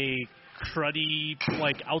have a cruddy,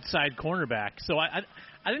 outside cornerback. So I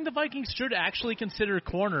think the Vikings should actually consider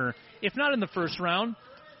corner, if not in the first round,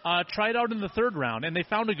 try it out in the third round. And they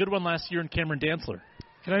found a good one last year in Cameron Dantzler.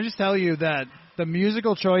 Can I just tell you that the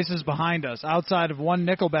musical choices behind us, outside of one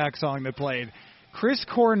Nickelback song that played, Chris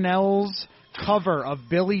Cornell's cover of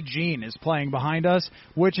Billie Jean is playing behind us,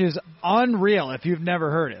 which is unreal if you've never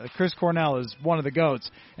heard it. Like, Chris Cornell is one of the GOATs,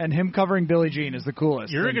 and him covering Billie Jean is the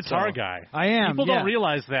coolest. You're a guitar guy. I am. People don't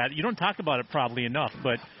realize that. You don't talk about it probably enough,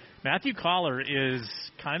 but Matthew Collar is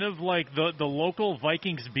kind of like the local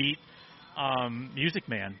Vikings beat music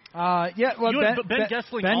man. Well, Ben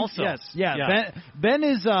Gessling also. Yes, yeah.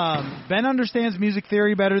 Ben understands music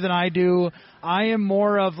theory better than I do. I am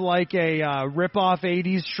more of like a rip-off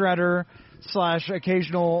 80s shredder /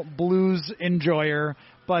 occasional blues enjoyer.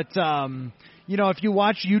 But, if you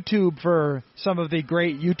watch YouTube for some of the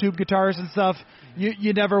great YouTube guitars and stuff,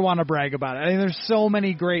 you never want to brag about it. I mean, there's so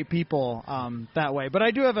many great people that way. But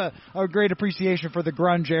I do have a great appreciation for the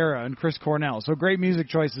grunge era and Chris Cornell. So great music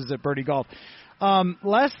choices at Birdie Golf.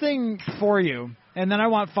 Last thing for you, and then I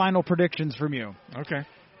want final predictions from you. Okay.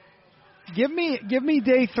 Give me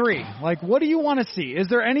day 3. Like, what do you want to see? Is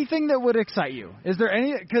there anything that would excite you? Is there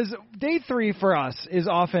any? Because day 3 for us is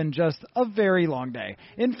often just a very long day.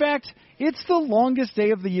 In fact, it's the longest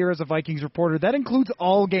day of the year as a Vikings reporter. That includes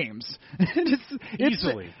all games.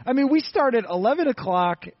 Easily. I mean, we start at 11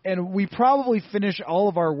 o'clock, and we probably finish all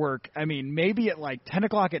of our work, maybe at like 10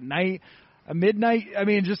 o'clock at night. Midnight. I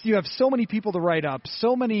mean, just you have so many people to write up,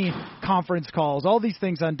 so many conference calls, all these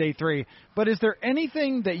things on day 3. But is there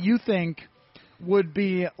anything that you think would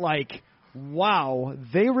be like, wow,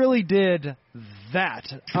 they really did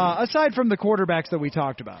that, aside from the quarterbacks that we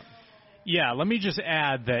talked about? Yeah, let me just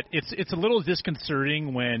add that it's a little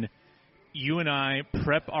disconcerting when you and I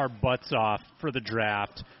prep our butts off for the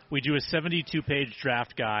draft. We do a 72-page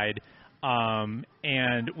draft guide.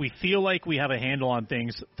 And we feel like we have a handle on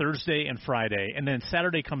things Thursday and Friday, and then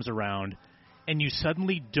Saturday comes around, and you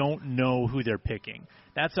suddenly don't know who they're picking.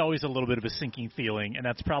 That's always a little bit of a sinking feeling, and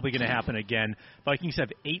that's probably going to happen again. Vikings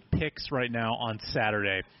have 8 picks right now on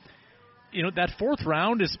Saturday. That 4th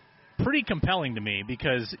round is pretty compelling to me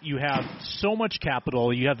because you have so much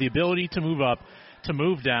capital. You have the ability to move up, to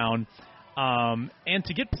move down, and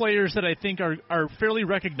to get players that I think are fairly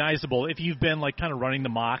recognizable if you've been like kind of running the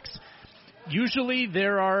mocks. Usually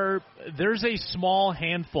there's a small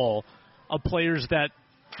handful of players that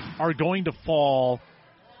are going to fall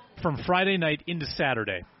from Friday night into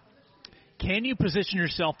Saturday. Can you position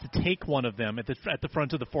yourself to take one of them at the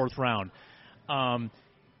front of the 4th round?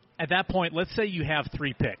 At that point, let's say you have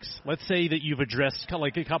 3 picks. Let's say that you've addressed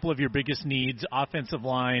like a couple of your biggest needs, offensive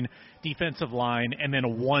line, defensive line, and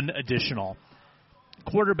then 1 additional.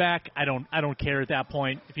 Quarterback, I don't care at that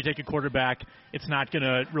point. If you take a quarterback, it's not going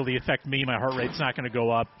to really affect me. My heart rate's not going to go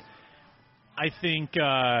up. I think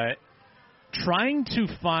trying to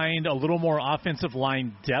find a little more offensive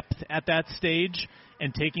line depth at that stage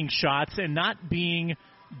and taking shots and not being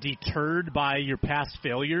deterred by your past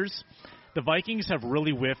failures. The Vikings have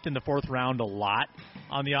really whiffed in the 4th round a lot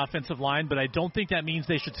on the offensive line, but I don't think that means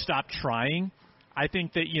they should stop trying. I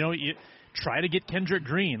think that, you try to get Kendrick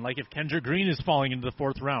Green. Like if Kendrick Green is falling into the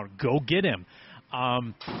 4th round, go get him.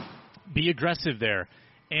 Be aggressive there.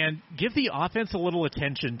 And give the offense a little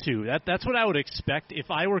attention, too. That's what I would expect. If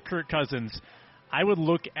I were Kirk Cousins, I would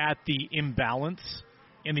look at the imbalance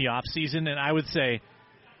in the offseason, and I would say,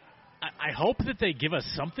 I hope that they give us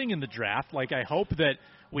something in the draft. Like I hope that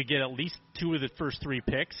we get at least 2 of the first 3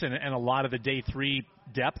 picks and a lot of the day 3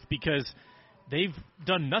 depth because they've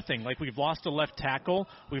done nothing. Like we've lost a left tackle,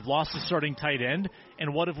 we've lost a starting tight end,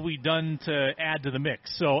 and what have we done to add to the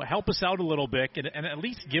mix? So help us out a little bit and at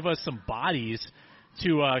least give us some bodies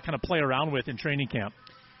to kind of play around with in training camp.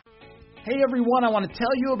 Hey everyone, I want to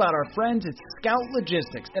tell you about our friends at Scout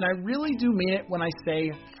Logistics, and I really do mean it when I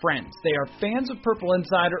say friends. They are fans of Purple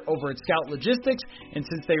Insider over at Scout Logistics, and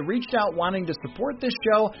since they reached out wanting to support this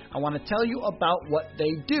show, I want to tell you about what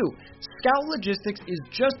they do. Scout Logistics is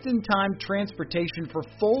just-in-time transportation for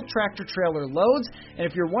full tractor-trailer loads, and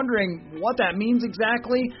if you're wondering what that means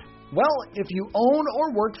exactly, well, if you own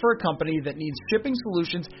or work for a company that needs shipping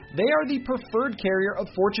solutions, they are the preferred carrier of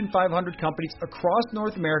Fortune 500 companies across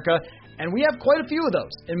North America, and we have quite a few of those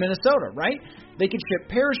in Minnesota, right? They can ship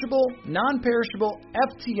perishable, non-perishable,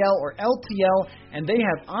 FTL, or LTL, and they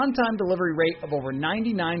have on-time delivery rate of over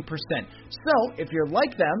 99%. So, if you're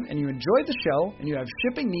like them and you enjoy the show and you have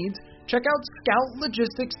shipping needs, check out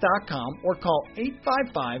scoutlogistics.com or call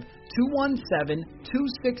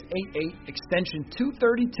 855-217-2688, extension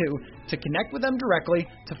 232, to connect with them directly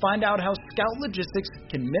to find out how Scout Logistics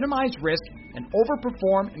can minimize risk and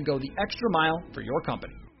overperform and go the extra mile for your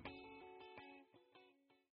company.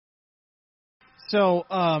 So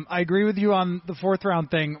I agree with you on the 4th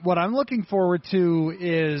round thing. What I'm looking forward to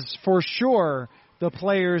is, for sure, the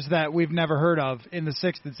players that we've never heard of in the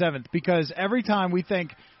 6th and 7th, because every time we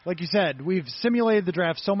think, like you said, we've simulated the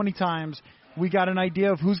draft so many times, we got an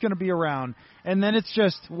idea of who's going to be around, and then it's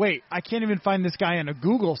just, wait, I can't even find this guy in a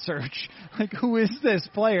Google search. Like, who is this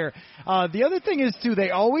player? The other thing is, too,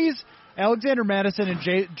 they always, Alexander Madison and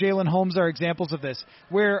Jalen Holmes are examples of this,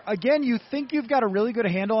 where, again, you think you've got a really good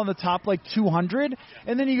handle on the top, 200,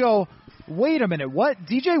 and then you go, wait a minute, what?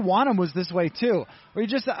 DJ Wanham was this way, too. Where you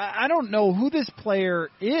just, I don't know who this player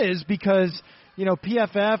is, because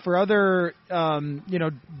PFF or other,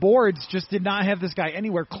 boards just did not have this guy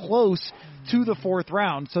anywhere close to the 4th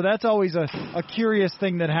round. So that's always a curious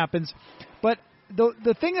thing that happens. But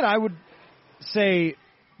the thing that I would say,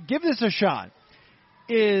 give this a shot,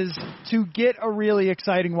 is to get a really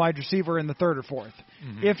exciting wide receiver in the 3rd or 4th,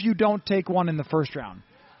 if you don't take one in the 1st round.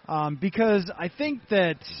 Because I think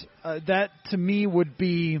that that, to me, would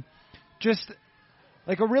be just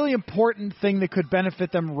like a really important thing that could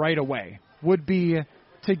benefit them right away. Would be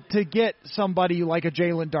to get somebody like a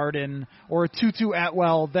Jalen Darden or a Tutu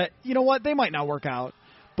Atwell that, they might not work out,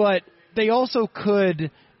 but they also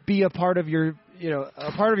could be a part of your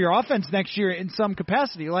offense next year in some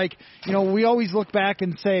capacity. We always look back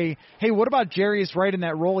and say, hey, what about Jarius Wright in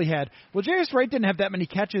that role he had? Well, Jarius Wright didn't have that many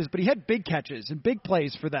catches, but he had big catches and big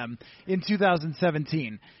plays for them in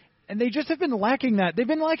 2017. And they just have been lacking that. They've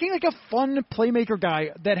been lacking a fun playmaker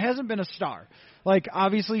guy that hasn't been a star.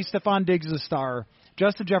 Obviously, Stephon Diggs is a star.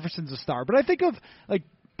 Justin Jefferson's a star. But I think of,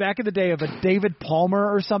 back in the day of a David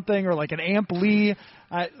Palmer or something, or an Amp Lee.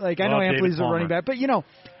 I know Amp Lee's a running back. But,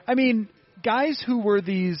 guys who were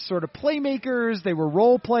these sort of playmakers, they were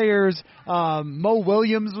role players. Mo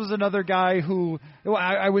Williams was another guy who,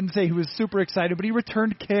 I wouldn't say he was super excited, but he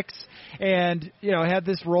returned kicks and, had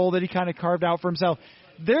this role that he kind of carved out for himself.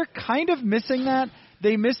 They're kind of missing that.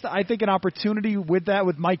 They missed, I think, an opportunity with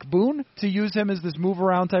Mike Boone to use him as this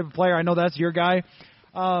move-around type of player. I know that's your guy.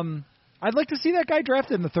 I'd like to see that guy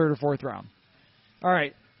drafted in the 3rd or 4th round. All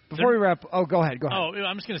right. Before we wrap, go ahead. Oh,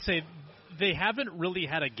 I'm just going to say they haven't really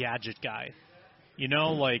had a gadget guy.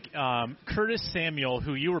 Curtis Samuel,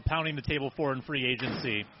 who you were pounding the table for in free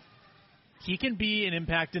agency, he can be an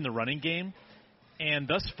impact in the running game. And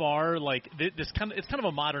thus far, it's kind of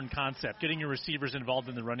a modern concept, getting your receivers involved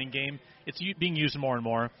in the running game. It's being used more and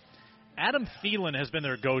more. Adam Thielen has been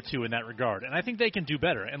their go-to in that regard, and I think they can do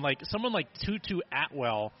better. And someone like Tutu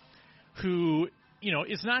Atwell, who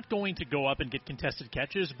is not going to go up and get contested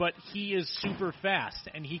catches, but he is super fast,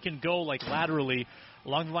 and he can go laterally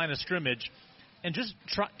along the line of scrimmage, and just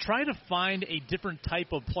try to find a different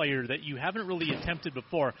type of player that you haven't really attempted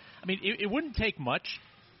before. I mean, it wouldn't take much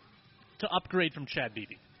to upgrade from Chad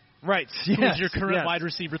Beebe. Right. Who is your current wide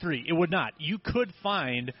receiver 3. It would not. You could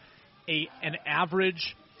find an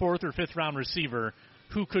average 4th or 5th round receiver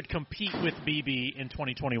who could compete with Beebe in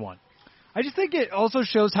 2021. I just think it also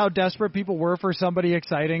shows how desperate people were for somebody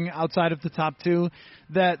exciting outside of the top 2,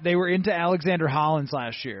 that they were into Alexander Hollins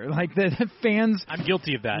last year. The fans, I'm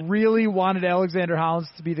guilty of that, really wanted Alexander Hollins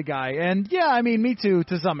to be the guy. And, me too,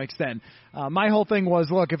 to some extent. My whole thing was,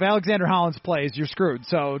 look, if Alexander Hollins plays, you're screwed.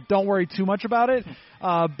 So don't worry too much about it.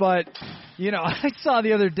 But, I saw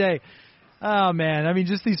the other day, oh, man,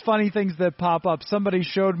 just these funny things that pop up. Somebody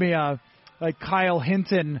showed me, Kyle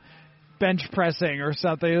Hinton bench pressing or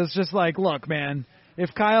something. It was just look, man,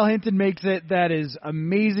 if Kyle Hinton makes it, that is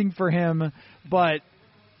amazing for him, but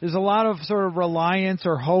there's a lot of sort of reliance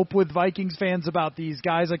or hope with Vikings fans about these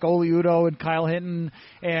guys like Oli Udoh and Kyle Hinton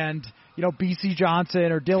and, BC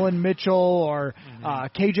Johnson or Dylan Mitchell or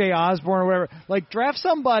KJ Osborne or whatever. Draft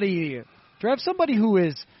somebody who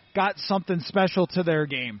has got something special to their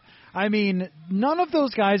game. None of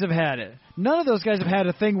those guys have had it. None of those guys have had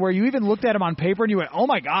a thing where you even looked at him on paper and you went, oh,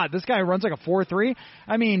 my God, this guy runs like a 4.3.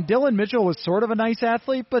 Dylan Mitchell was sort of a nice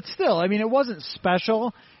athlete, but still, it wasn't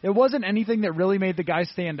special. It wasn't anything that really made the guy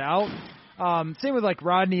stand out. Same with,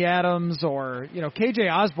 Rodney Adams or, KJ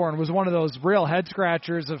Osborne was one of those real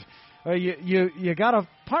head-scratchers of, you got a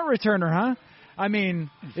punt returner, huh?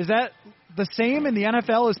 Is that the same in the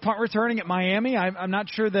NFL as punt returning at Miami? I'm not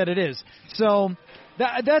sure that it is. So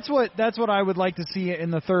that's what I would like to see in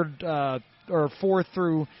the 3rd or 4th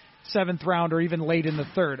through 7th round, or even late in the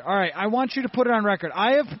 3rd. All right, I want you to put it on record.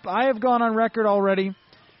 I have gone on record already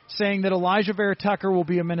saying that Elijah Vera-Tucker will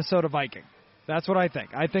be a Minnesota Viking. That's what I think.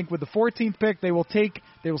 I think with the 14th pick, they will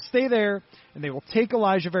stay there and they will take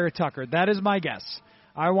Elijah Vera-Tucker. That is my guess.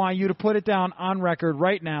 I want you to put it down on record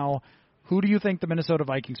right now. Who do you think the Minnesota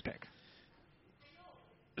Vikings pick?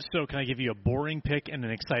 So can I give you a boring pick and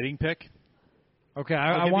an exciting pick? Okay,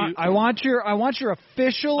 I want your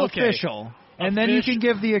official. And then you can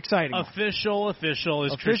give the exciting one. Official is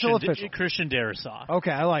official. Christian Darrisaw.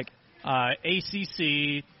 Okay, I like it.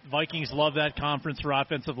 ACC, Vikings love that conference for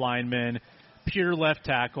offensive linemen. Pure left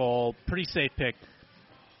tackle, pretty safe pick.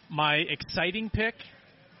 My exciting pick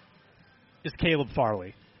is Caleb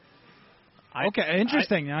Farley. Okay,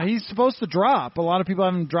 interesting. Now, he's supposed to drop. A lot of people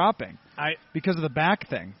have him dropping because of the back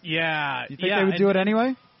thing. Yeah. You think they would do it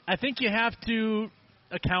anyway? I think you have to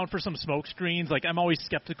account for some smoke screens. Like, I'm always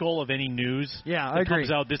skeptical of any news that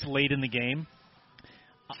comes out this late in the game.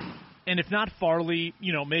 And if not Farley,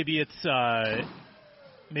 maybe it's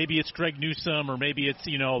Greg Newsome or maybe it's,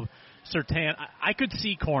 Surtain. I could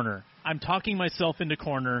see corner. I'm talking myself into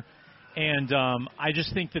corner. And I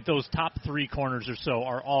just think that those top 3 corners or so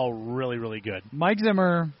are all really, really good. Mike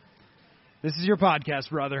Zimmer, this is your podcast,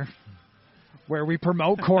 brother, where we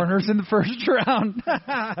promote corners in the first round.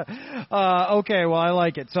 Okay, well, I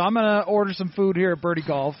like it. So I'm going to order some food here at Birdie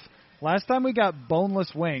Golf. Last time we got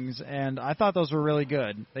boneless wings, and I thought those were really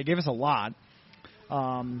good. They gave us a lot,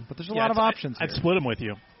 but there's a lot of options here. I'd split them with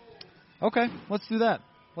you. Okay, let's do that.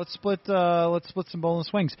 Let's split some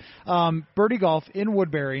boneless wings. Birdie Golf in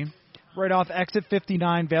Woodbury, right off exit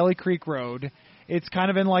 59, Valley Creek Road. It's kind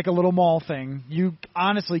of in like a little mall thing. You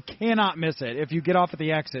honestly cannot miss it if you get off at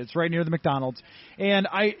the exit. It's right near the McDonald's. And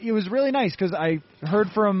it was really nice because I heard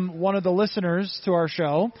from one of the listeners to our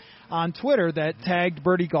show on Twitter that tagged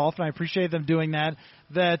Birdie Golf, and I appreciate them doing that,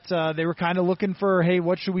 that they were kind of looking for, hey,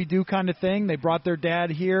 what should we do kind of thing. They brought their dad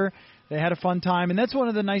here. They had a fun time. And that's one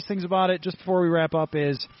of the nice things about it, just before we wrap up,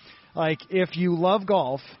 is like if you love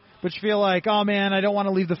golf, but you feel like, oh, man, I don't want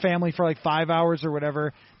to leave the family for like 5 hours or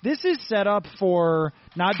whatever, this is set up for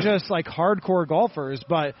not just like hardcore golfers,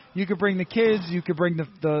 but you could bring the kids, you could bring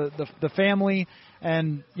the family,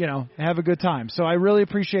 and, have a good time. So I really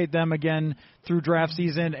appreciate them again through draft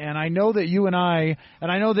season. And I know that you and I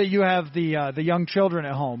know that you have the young children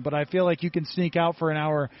at home, but I feel like you can sneak out for an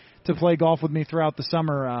hour to play golf with me throughout the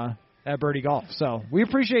summer at Birdie Golf. So we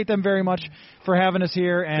appreciate them very much for having us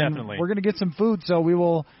here. And Definitely. We're going to get some food, so we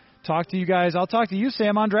will talk to you guys. I'll talk to you,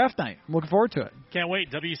 Sam, on draft night. I'm looking forward to it. Can't wait.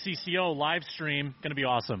 WCCO live stream. Going to be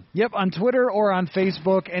awesome. Yep, on Twitter or on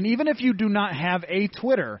Facebook. And even if you do not have a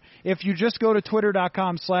Twitter, if you just go to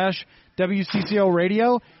twitter.com/WCCO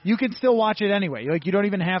radio, you can still watch it anyway. Like, you don't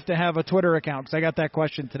even have to have a Twitter account, because I got that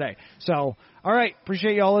question today. So, all right.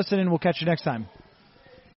 Appreciate you all listening. We'll catch you next time.